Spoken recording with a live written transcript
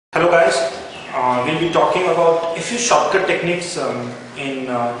Hello guys, we'll be talking about a few shortcut techniques in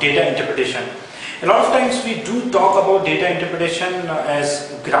data interpretation. A lot of times we do talk about data interpretation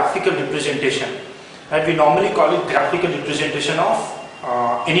as graphical representation. Right? We normally call it graphical representation of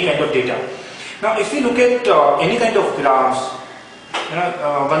any kind of data. Now if we look at any kind of graphs,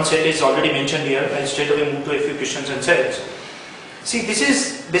 one set is already mentioned here. I'll straight away move to a few questions and sets. See, this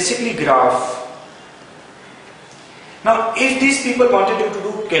is basically graph. Now, if these people wanted you to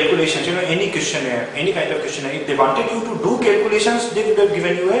do calculations, any questionnaire, any kind of questionnaire, if they wanted you to do calculations, they would have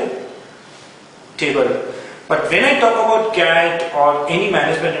given you a table. But when I talk about CAT or any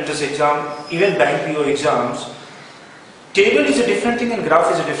management entrance exam, even bank PO exams, table is a different thing and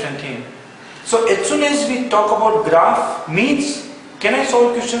graph is a different thing. So, as soon as we talk about graph, means can I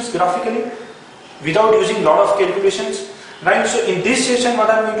solve questions graphically without using a lot of calculations? Right? So, in this session,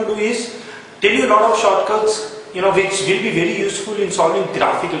 what I am going to do is tell you a lot of shortcuts which will be very useful in solving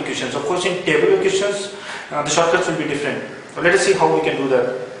graphical questions. Of course, in tabular questions, the shortcuts will be different. So let us see how we can do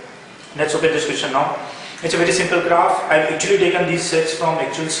that. Let's look at this question now. It's a very simple graph. I've actually taken these sets from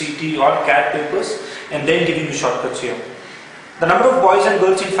actual CT or CAT papers and then giving you shortcuts here. The number of boys and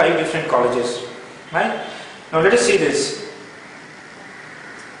girls in 5 different colleges. Right? Now let us see this.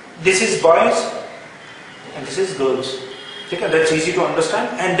 This is boys and this is girls. Okay, that's easy to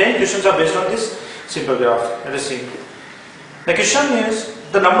understand. And then questions are based on this simple graph. Let us see. The question is,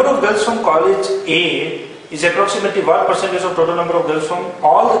 the number of girls from college A is approximately what percentage of total number of girls from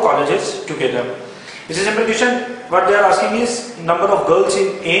all the colleges together? It's a simple question. What they are asking is, number of girls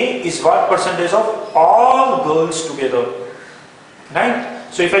in A is what percentage of all girls together? Right?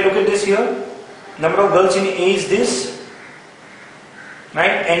 So if I look at this here, number of girls in A is this.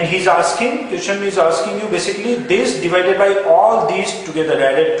 Right? And question is asking you basically this divided by all these together,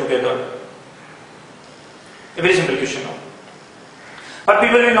 added together. A very simple question now. What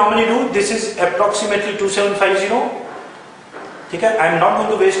people will normally do, this is approximately 2750. Okay? I am not going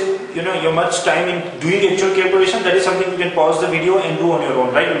to waste your much time in doing actual calculation. That is something you can pause the video and do on your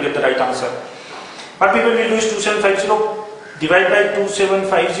own, right? You will get the right answer. What people will do is 2750 divide by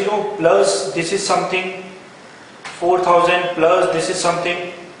 2750 plus this is something 4000 plus this is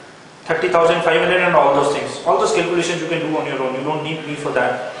something 30,500 and all those things. All those calculations you can do on your own. You don't need me for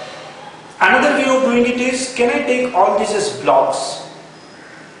that. Another way of doing it is, can I take all these as blocks?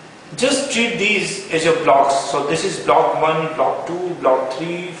 Just treat these as your blocks. So this is block 1, block 2, block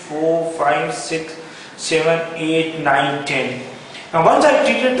 3, 4, 5, 6, 7, 8, 9, 10. Now once I have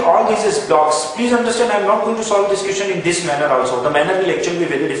treated all these as blocks, please understand I am not going to solve this question in this manner also. The manner will actually be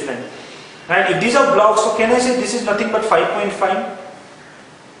very different. Right? If these are blocks, so can I say this is nothing but 5.5?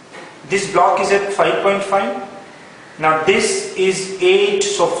 This block is at 5.5. Now this is 8,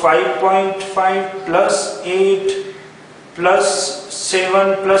 so 5.5 plus 8 plus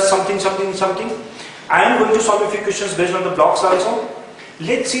 7 plus something. I am going to solve a few questions based on the blocks also.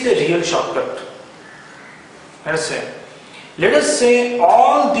 Let's see the real shortcut. Let us say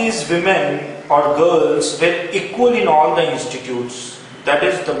all these women or girls were equal in all the institutes. That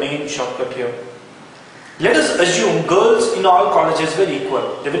is the main shortcut here. Let us assume girls in all colleges were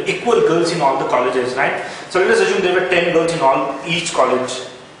equal. There were equal girls in all the colleges, right? So let us assume there were 10 girls in each college.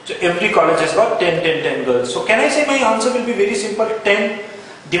 So every college has got 10 girls. So can I say my answer will be very simple. 10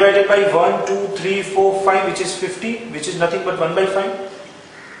 divided by 1, 2, 3, 4, 5, which is 50, which is nothing but 1 by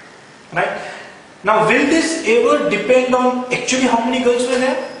 5. Right? Now will this ever depend on actually how many girls were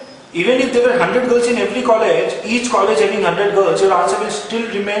there? Even if there were 100 girls in every college, each college having 100 girls, your answer will still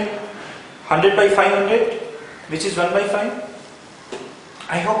remain 100 by 500, which is 1 by 5.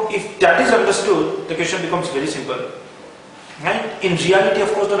 I hope if that is understood, the question becomes very simple. Right? In reality,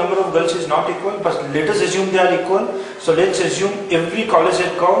 of course, the number of girls is not equal, but let us assume they are equal. So let's assume every college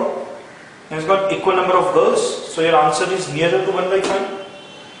has got equal number of girls. So your answer is nearer to 1 by 5.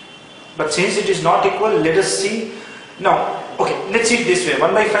 But since it is not equal, let us see. Now, okay, let's see it this way.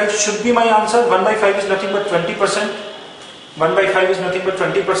 1 by 5 should be my answer. 1 by 5 is nothing but 20%. 1 by 5 is nothing but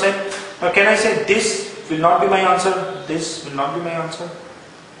 20%. Now can I say this will not be my answer, this will not be my answer?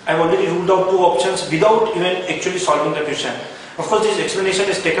 I have already ruled out 2 options without even actually solving the question. Of course this explanation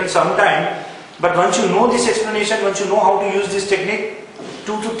has taken some time, but once you know this explanation, once you know how to use this technique,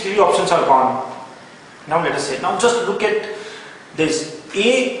 2 to 3 options are gone. Now let us say, now just look at this.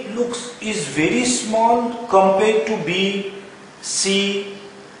 A is very small compared to B, C,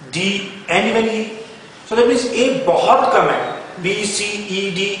 D and even E. So that means A बहुत कम है. B, C,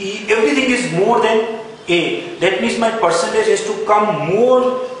 E, D, E, everything is more than A. That means my percentage has to come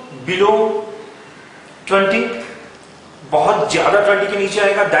more below 20. बहुत ज़्यादा 20 के नीचे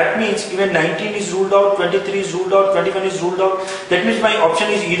आएगा, that means even 19 is ruled out, 23 is ruled out, 21 is ruled out. That means my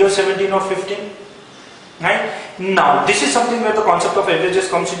option is either 17 or 15. Right? Now, this is something where the concept of averages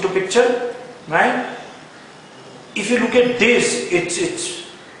comes into picture. Right? If you look at this, it's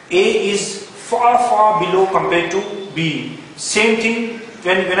A is far below compared to B. Same thing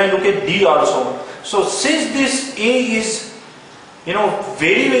when I look at D also. So since this A is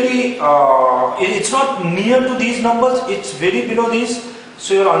very it's not near to these numbers, it's very below these,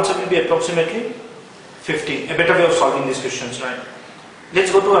 so your answer will be approximately 50. A better way of solving these questions, right?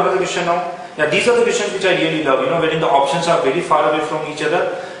 Let's go to another question now. Yeah, these are the questions which I really love, wherein the options are very far away from each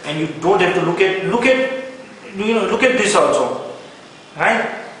other and you don't have to look at this also, right?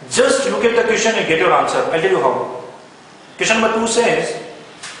 Just look at the question and get your answer. I'll tell you how. Question number 2 says,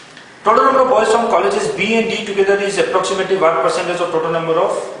 total number of boys from colleges B and D together is approximately what percentage of total number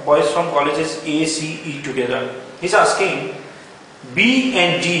of boys from colleges A, C, E together? He's asking B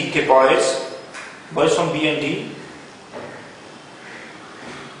and D के boys from B and D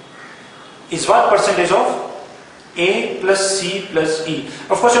is what percentage of A plus C plus E?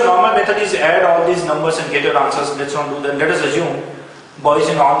 Of course, your normal method is add all these numbers and get your answers. Let's not do that. Let us assume boys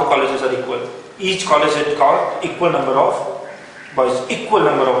in all the colleges are equal. Each college has got equal number of boys.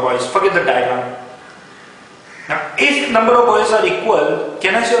 Forget the diagram. Now, if number of boys are equal,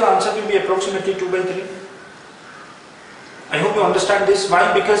 can I say your answer will be approximately 2 by 3? I hope you understand this.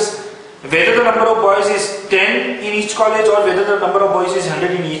 Why? Because whether the number of boys is 10 in each college or whether the number of boys is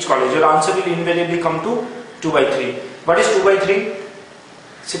 100 in each college, your answer will invariably come to 2 by 3. What is 2 by 3?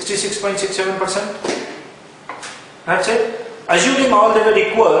 66.67%. That's it. Assuming all they were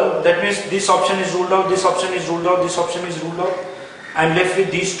equal, that means this option is ruled out, this option is ruled out, this option is ruled out. I am left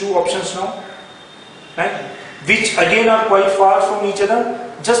with these two options now, right? Which again are quite far from each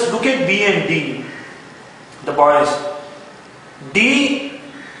other. Just look at B and D, the boys. D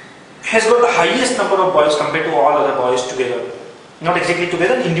has got the highest number of boys compared to all other boys together. Not exactly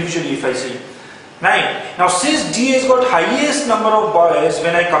together, individually if I see. Right? Now since D has got highest number of boys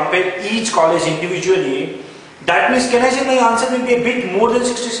when I compare each college individually, that means can I say my answer will be a bit more than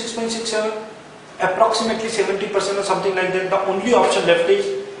 66.67? Approximately 70% or something like that. The only option left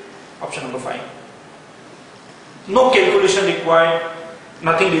is option number 5. No calculation required,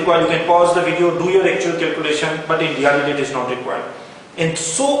 nothing required. You can pause the video, do your actual calculation, but in reality it is not required. And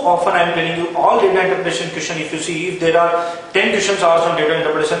so often I am telling you, all data interpretation question, if you see, if there are 10 questions asked on data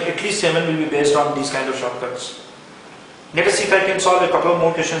interpretation, at least 7 will be based on these kind of shortcuts. Let us see if I can solve a couple of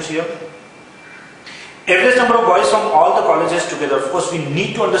more questions here. Average number of boys from all the colleges together. Of course, we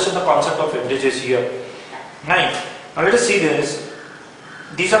need to understand the concept of averages here. Right. Now let us see this.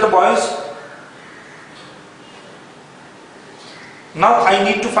 These are the boys. Now I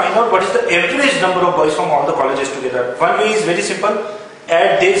need to find out what is the average number of boys from all the colleges together. One way is very simple.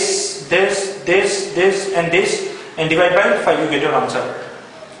 Add this and this and divide by 5, you get your answer.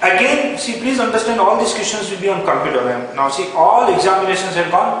 Again, see, please understand, all these questions will be on computer. Now see, all examinations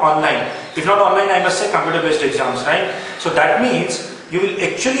have gone online. If not online, I must say computer based exams, right? So that means you will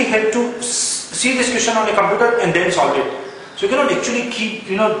actually have to see this question on a computer and then solve it. So you cannot actually keep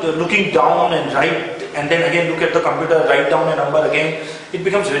looking down and write and then again look at the computer, write down a number again. It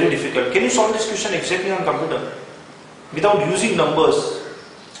becomes very difficult. Can you solve this question exactly on computer without using numbers?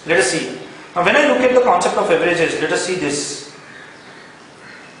 Let us see. Now when I look at the concept of averages, let us see this.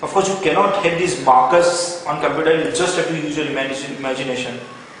 Of course, you cannot have these markers on computer, you just have to use your imagination.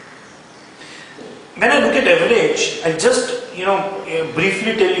 When I look at average, I'll just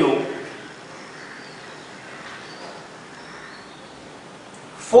briefly tell you.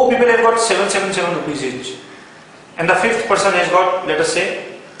 4 people have got 777 rupees each, and the 5th person has got, let us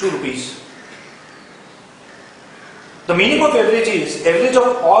say, 2 rupees. The meaning of average is, average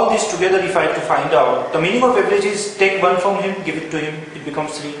of all these together if I have to find out, the meaning of average is take 1 from him, give it to him, it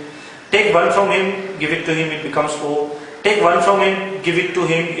becomes 3. Take 1 from him, give it to him, it becomes 4. Take 1 from him, give it to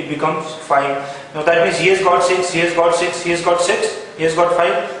him, it becomes 5. Now that means he has got 6, he has got 6, he has got 6, he has got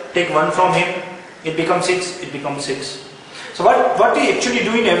 5. Take 1 from him, it becomes 6, it becomes 6. So what we actually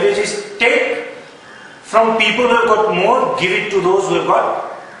do in average is take from people who have got more, give it to those who have got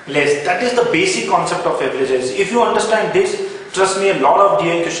less. That is the basic concept of averages. If you understand this, trust me, a lot of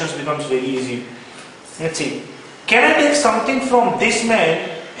DI questions becomes very easy. Let's see. Can I take something from this man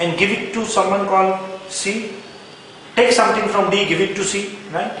and give it to someone called C? Take something from D, give it to C,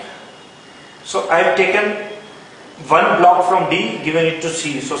 right? So I have taken 1 block from D, given it to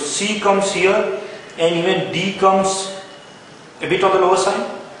C. So C comes here and even D comes a bit on the lower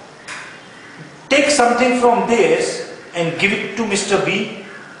side. Take something from this and give it to Mr. B.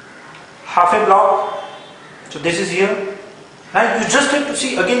 Half a block, so this is here, Right? You just have to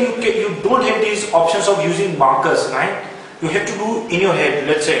see, again, you don't have these options of using markers, right? You have to do in your head,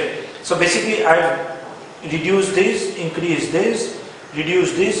 let's say. So basically I've reduced this, increase this,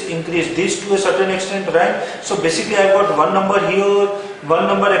 reduce this, increase this to a certain extent, right? So basically I've got one number here, one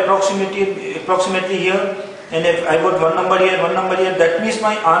number approximately here, and if I got one number here, one number here, that means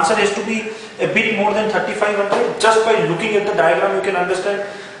my answer has to be a bit more than 3500. Just by looking at the diagram you can understand.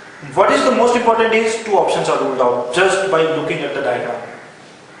 What is the most important is two options are ruled out just by looking at the diagram.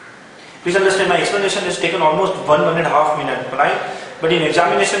 Please understand, my explanation has taken almost 1.5 minutes, right? But in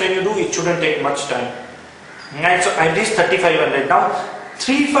examination when you do, it shouldn't take much time. Right, so I reached 3500. Now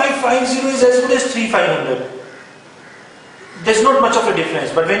 3550 is as good as 3500. There's not much of a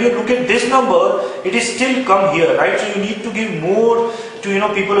difference, but when you look at this number, it is still come here, right? So you need to give more to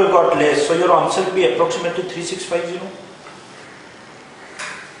people who have got less. So your answer will be approximately 3650.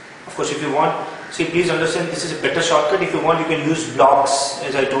 Of course, if you want, see, please understand, this is a better shortcut. If you want, you can use blocks,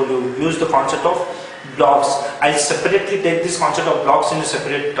 as I told you. Use the concept of blocks. I'll separately take this concept of blocks in a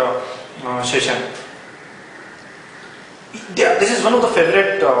separate session. Yeah, this is one of the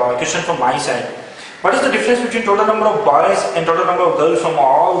favorite question from my side. What is the difference between total number of boys and total number of girls from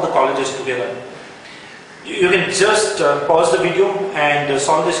all the colleges together? You can just pause the video and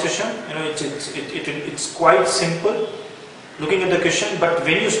solve this question. It's quite simple looking at the question, but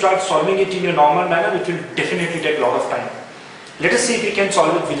when you start solving it in your normal manner, it will definitely take a lot of time. Let us see if we can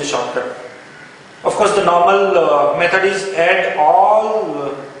solve it with a shortcut. Of course, the normal method is add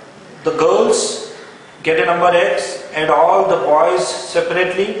all the girls, get a number x, add all the boys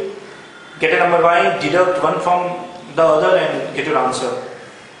separately, get a number y, deduct one from the other and get your answer.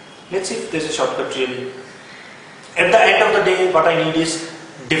 Let's see if there is a shortcut really. At the end of the day, what I need is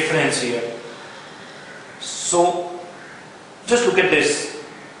difference here. So just look at this.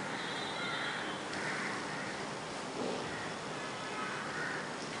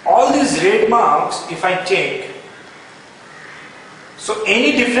 All these red marks, if I take, so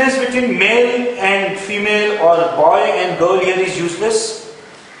any difference between male and female or boy and girl here is useless.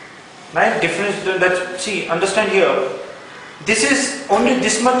 Right? Difference, see, understand here. This is only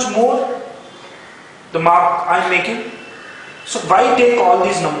this much more, the mark I am making. So why take all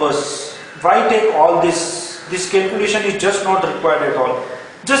these numbers? Why take all this? This calculation is just not required at all.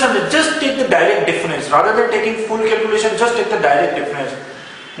 Just take the direct difference. Rather than taking full calculation, just take the direct difference.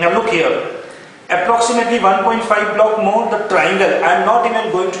 Now look here. Approximately 1.5 block more, the triangle. I am not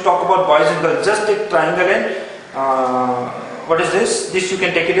even going to talk about boys and girls. Just take triangle and what is this? This you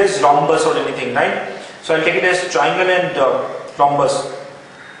can take it as rhombus or anything, right? So I'll take it as triangle and rhombus.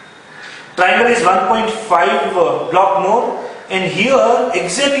 Triangle is 1.5 block more, and here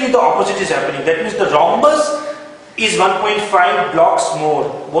exactly the opposite is happening. That means the rhombus is 1.5 blocks more.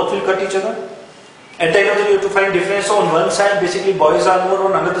 Both will cut each other. At the end of the day, you have to find difference. So on one side, basically boys are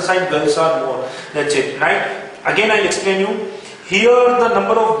more, on another side, girls are more. That's it, right? Again, I'll explain you. Here the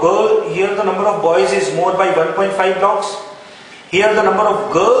number of boys is more by 1.5 blocks. Here the number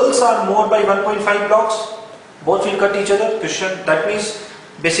of girls are more by 1.5 blocks. Both will cut each other. Question. That means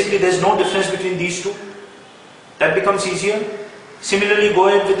basically there is no difference between these two. That becomes easier. Similarly, go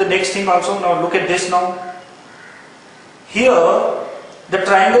ahead with the next thing also. Now look at this now. Here the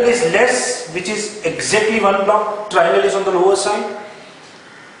triangle is less, which is exactly 1 block. Triangle is on the lower side.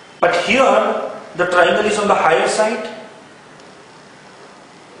 But here the triangle is on the higher side.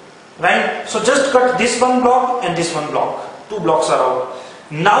 Right? So just cut this 1 block and this 1 block. 2 blocks are out.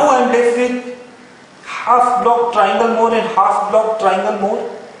 Now I am left with half block triangle more and half block triangle more.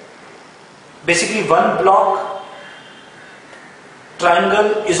 Basically 1 block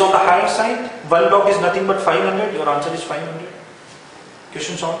triangle is on the higher side. 1 block is nothing but 500. Your answer is 500.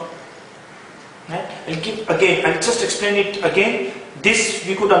 Question solved. Right? I'll just explain it again. This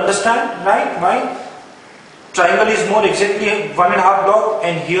we could understand, right? Why? Triangle is more exactly 1.5 block,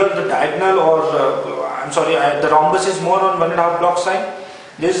 and here the diagonal or the rhombus is more on 1.5 block side.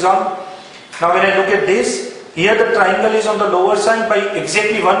 This is wrong. Now when I look at this, here the triangle is on the lower side by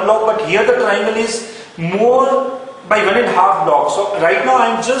exactly 1 block, but here the triangle is more by 1.5 block. So right now I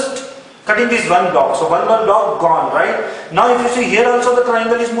am just cutting this 1 block. So 1 block gone, right? Now if you see here also the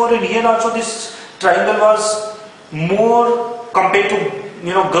triangle is more, and here also this triangle was more compared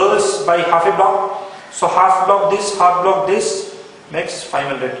to girls by half a block. So half block this makes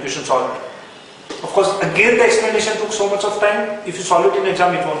 500. You should solve it. Of course, again the explanation took so much of time. If you solve it in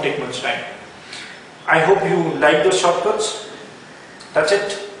exam, it won't take much time. I hope you like the shortcuts. That's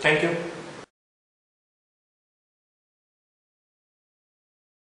it. Thank you.